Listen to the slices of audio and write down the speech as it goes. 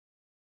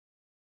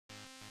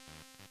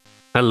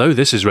Hello,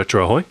 this is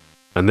RetroAhoy,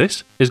 and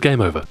this is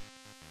Game Over.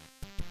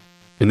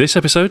 In this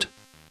episode,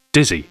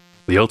 Dizzy,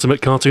 the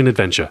ultimate cartoon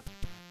adventure.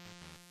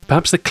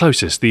 Perhaps the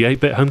closest the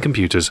 8-bit home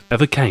computers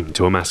ever came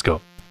to a mascot.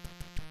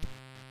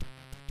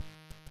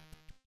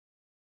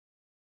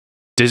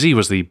 Dizzy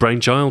was the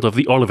brainchild of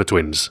the Oliver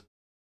twins,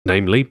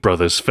 namely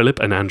brothers Philip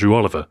and Andrew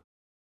Oliver,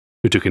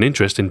 who took an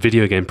interest in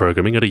video game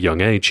programming at a young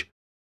age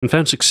and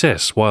found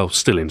success while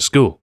still in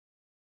school.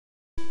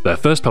 Their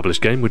first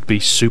published game would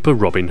be Super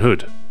Robin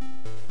Hood,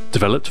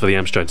 developed for the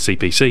Amstrad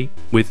CPC,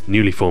 with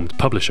newly formed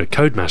publisher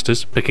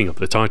Codemasters picking up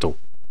the title.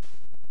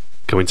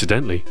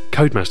 Coincidentally,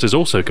 Codemasters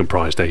also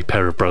comprised a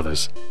pair of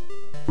brothers,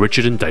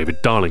 Richard and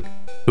David Darling,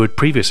 who had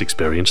previous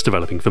experience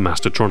developing for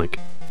Mastertronic.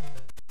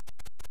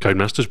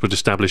 Codemasters would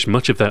establish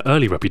much of their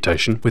early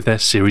reputation with their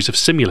series of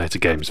simulator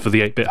games for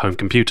the 8-bit home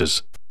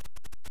computers,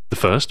 the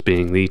first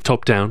being the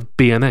top-down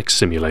BMX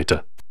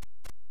simulator.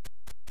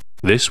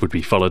 This would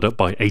be followed up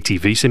by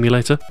ATV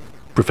Simulator,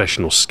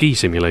 Professional Ski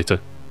Simulator,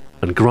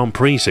 and Grand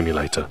Prix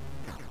Simulator,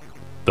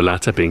 the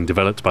latter being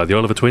developed by the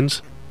Oliver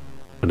twins,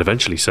 and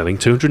eventually selling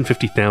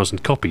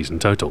 250,000 copies in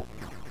total.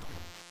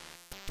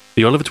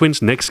 The Oliver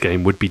twins' next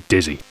game would be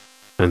Dizzy,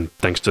 and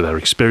thanks to their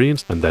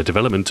experience and their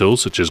development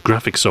tools such as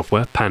graphics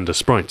software Panda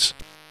Sprites,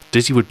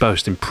 Dizzy would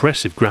boast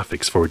impressive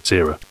graphics for its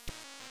era.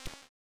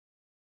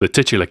 The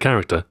titular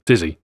character,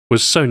 Dizzy,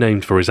 was so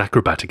named for his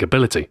acrobatic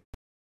ability,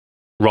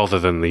 rather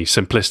than the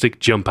simplistic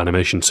jump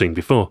animation seen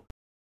before.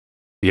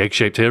 The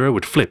egg-shaped hero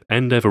would flip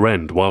end over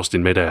end whilst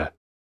in mid-air,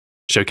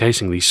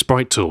 showcasing the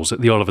sprite tools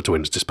at the Oliver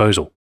twins'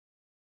 disposal.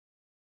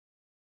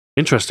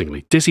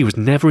 Interestingly, Dizzy was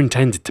never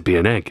intended to be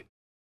an egg,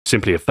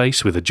 simply a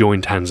face with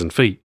adjoined hands and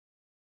feet,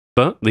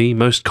 but the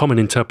most common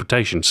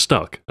interpretation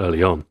stuck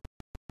early on.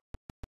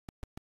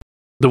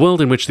 The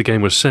world in which the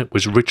game was set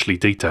was richly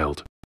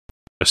detailed,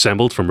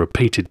 assembled from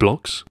repeated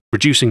blocks,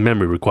 reducing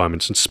memory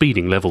requirements and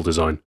speeding level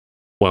design,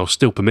 while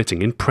still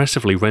permitting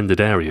impressively rendered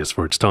areas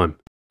for its time.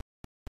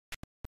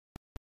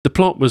 The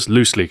plot was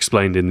loosely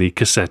explained in the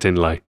cassette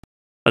inlay.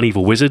 An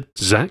evil wizard,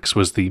 Zax,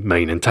 was the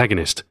main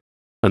antagonist,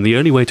 and the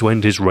only way to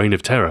end his reign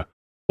of terror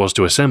was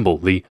to assemble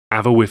the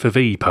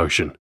Ava-Whiff-of-E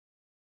potion,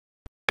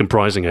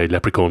 comprising a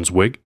leprechaun's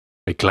wig,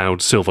 a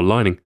cloud silver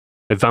lining,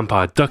 a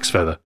vampire duck's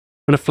feather,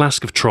 and a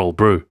flask of troll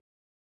brew.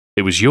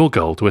 It was your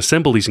goal to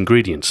assemble these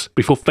ingredients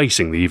before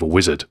facing the evil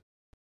wizard.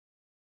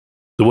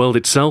 The world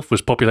itself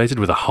was populated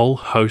with a whole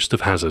host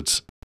of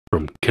hazards,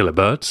 from killer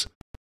birds,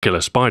 killer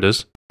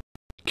spiders,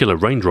 killer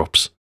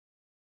raindrops,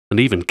 and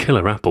even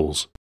killer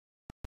apples.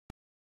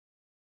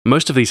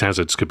 Most of these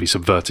hazards could be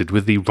subverted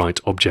with the right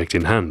object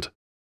in hand.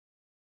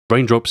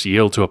 Raindrops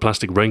yield to a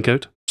plastic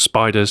raincoat,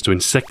 spiders to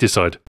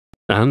insecticide,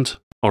 and,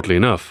 oddly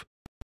enough,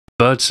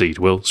 birdseed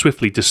will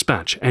swiftly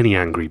dispatch any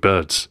angry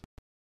birds.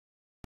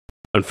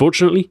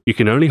 Unfortunately, you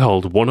can only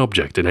hold one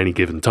object at any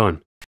given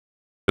time,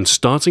 and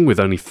starting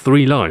with only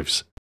 3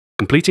 lives,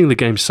 completing the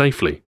game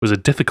safely was a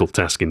difficult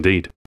task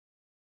indeed.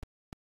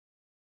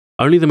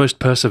 Only the most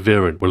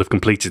perseverant will have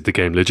completed the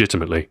game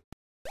legitimately,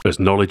 as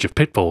knowledge of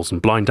pitfalls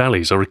and blind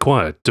alleys are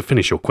required to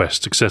finish your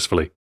quest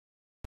successfully.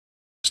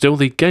 Still,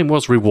 the game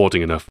was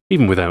rewarding enough,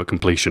 even without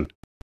completion.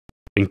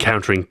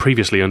 Encountering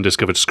previously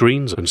undiscovered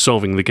screens and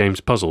solving the game's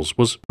puzzles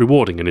was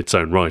rewarding in its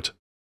own right.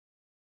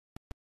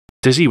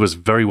 Dizzy was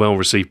very well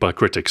received by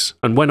critics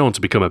and went on to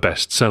become a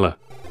bestseller,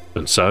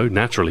 and so,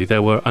 naturally,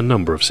 there were a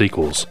number of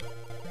sequels.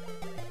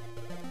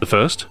 The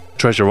first,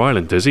 Treasure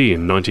Island Dizzy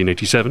in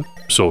 1987,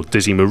 saw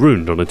Dizzy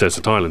marooned on a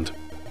desert island,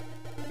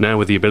 now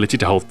with the ability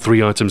to hold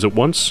 3 items at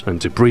once and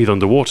to breathe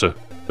underwater,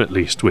 at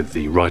least with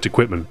the right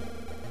equipment.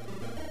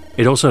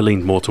 It also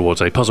leaned more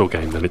towards a puzzle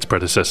game than its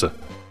predecessor,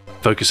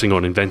 focusing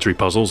on inventory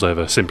puzzles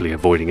over simply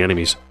avoiding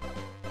enemies,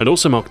 and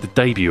also marked the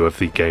debut of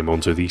the game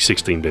onto the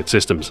 16-bit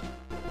systems.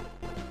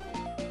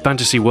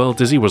 Fantasy World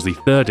Dizzy was the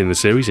third in the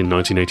series in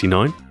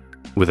 1989,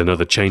 with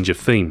another change of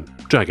theme,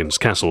 dragons,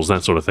 castles,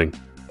 that sort of thing,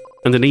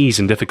 and an ease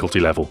in difficulty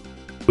level,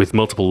 with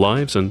multiple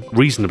lives and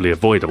reasonably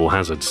avoidable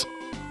hazards.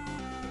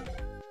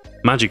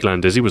 Magic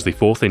Land Dizzy was the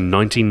fourth in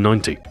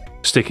 1990,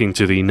 sticking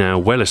to the now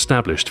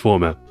well-established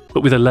format,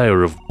 but with a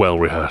layer of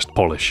well-rehearsed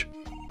polish.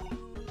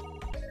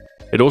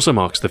 It also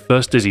marks the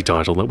first Dizzy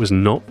title that was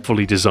not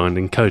fully designed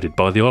and coded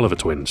by the Oliver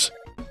twins,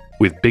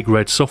 with Big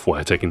Red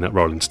Software taking that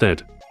role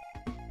instead.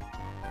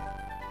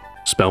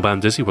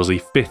 Spellbound Dizzy was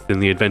the fifth in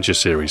the adventure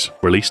series,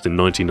 released in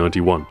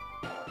 1991,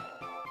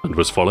 and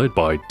was followed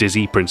by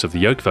Dizzy Prince of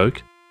the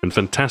Yokefolk and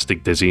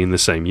Fantastic Dizzy in the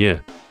same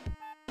year.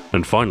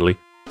 And finally,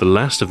 the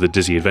last of the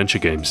Dizzy adventure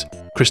games,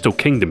 Crystal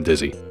Kingdom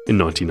Dizzy, in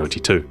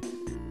 1992.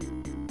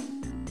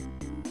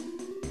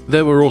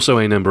 There were also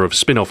a number of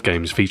spin-off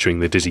games featuring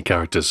the Dizzy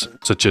characters,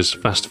 such as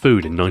Fast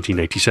Food in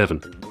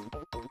 1987,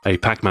 a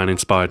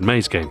Pac-Man-inspired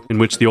maze game in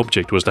which the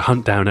object was to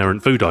hunt down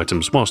errant food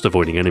items whilst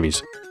avoiding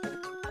enemies.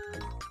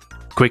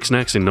 Quick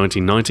Snacks in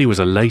 1990 was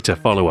a later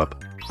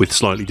follow-up, with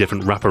slightly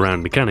different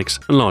wraparound mechanics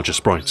and larger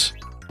sprites.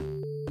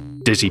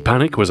 Dizzy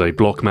Panic was a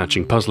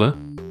block-matching puzzler.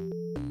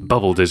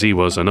 Bubble Dizzy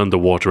was an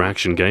underwater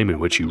action game in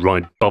which you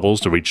ride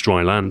bubbles to reach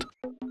dry land.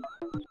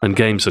 and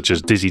games such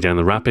as Dizzy Down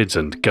the Rapids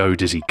and Go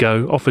Dizzy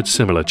Go offered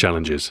similar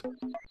challenges.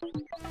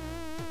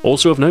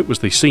 Also of note was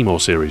the Seymour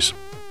series.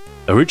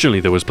 Originally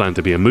there was planned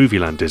to be a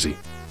Movieland Dizzy,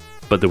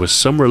 but there was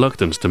some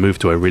reluctance to move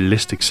to a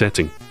realistic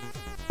setting,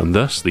 and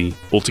thus the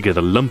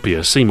altogether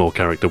lumpier Seymour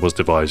character was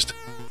devised,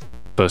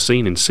 first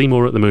seen in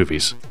Seymour at the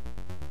Movies.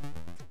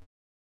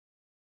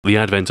 The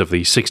advent of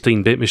the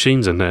 16-bit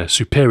machines and their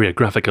superior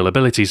graphical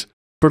abilities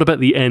brought about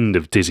the end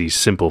of Dizzy's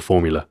simple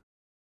formula.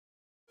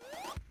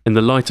 In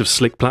the light of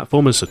slick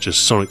platformers such as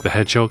Sonic the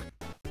Hedgehog,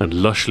 and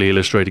lushly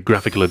illustrated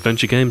graphical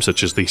adventure games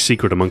such as The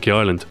Secret of Monkey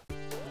Island,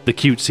 the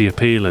cutesy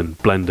appeal and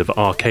blend of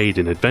arcade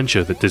and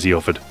adventure that Dizzy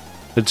offered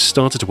had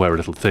started to wear a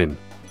little thin.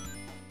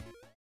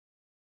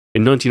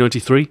 In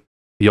 1993,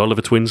 the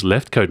Oliver twins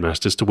left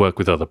Codemasters to work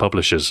with other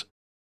publishers,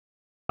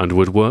 and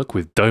would work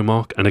with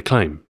Domark and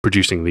Acclaim,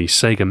 producing the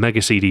Sega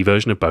Mega CD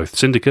version of both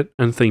Syndicate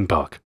and Theme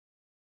Park.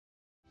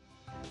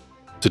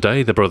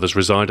 Today, the brothers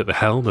reside at the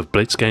helm of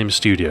Blitz Games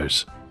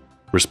Studios,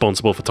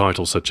 responsible for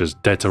titles such as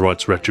Dead to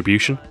Rights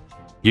Retribution,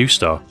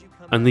 U-Star,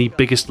 and the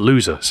Biggest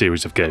Loser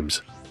series of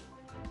games.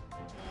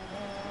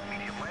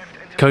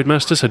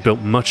 Codemasters had built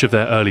much of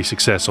their early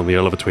success on the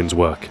Oliver twins'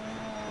 work,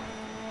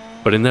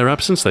 but in their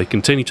absence they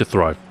continue to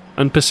thrive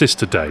and persist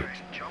today,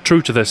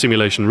 true to their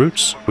simulation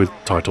roots, with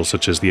titles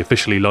such as the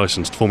officially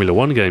licensed Formula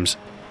 1 games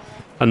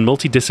and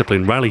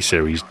multi-discipline rally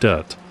series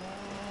Dirt.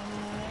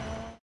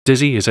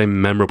 Dizzy is a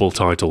memorable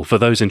title for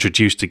those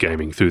introduced to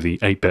gaming through the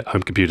 8-bit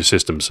home computer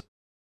systems,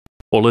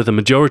 although the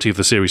majority of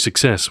the series'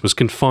 success was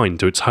confined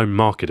to its home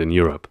market in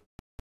Europe.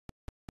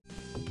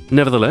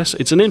 Nevertheless,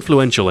 it's an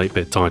influential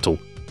 8-bit title,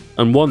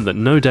 and one that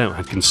no doubt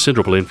had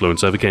considerable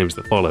influence over games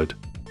that followed,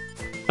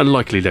 and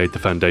likely laid the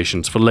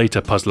foundations for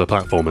later puzzler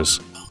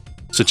platformers,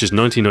 such as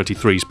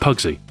 1993's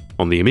Pugsy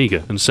on the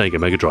Amiga and Sega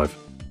Mega Drive.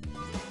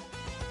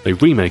 A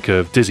remake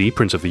of Dizzy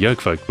Prince of the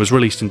Yolkfolk was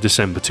released in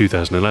December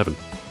 2011,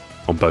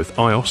 on both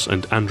iOS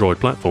and Android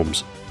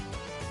platforms,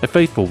 a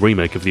faithful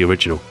remake of the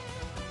original,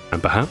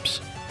 and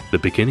perhaps the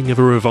beginning of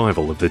a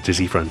revival of the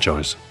Dizzy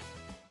franchise.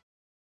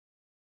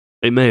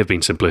 It may have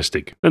been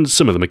simplistic, and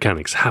some of the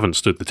mechanics haven't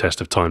stood the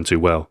test of time too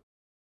well,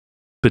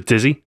 but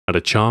Dizzy had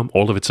a charm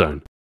all of its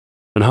own,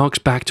 and harks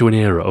back to an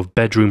era of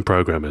bedroom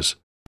programmers,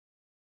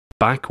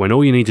 back when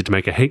all you needed to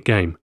make a hit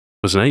game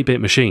was an 8-bit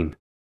machine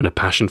and a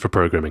passion for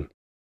programming.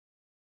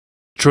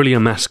 Truly a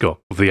mascot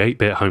of the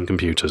 8-bit home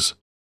computers,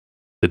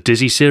 the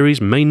Dizzy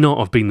series may not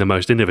have been the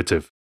most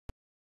innovative,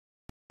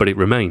 but it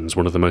remains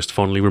one of the most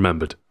fondly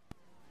remembered.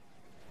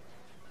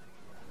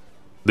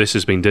 This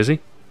has been Dizzy,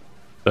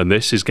 and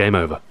this is Game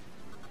Over.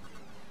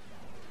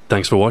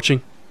 Thanks for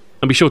watching,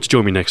 and be sure to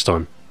join me next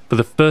time for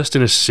the first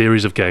in a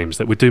series of games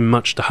that would do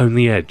much to hone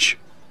the edge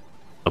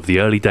of the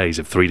early days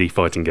of 3D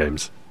fighting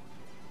games.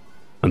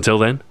 Until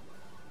then,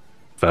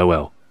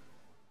 farewell.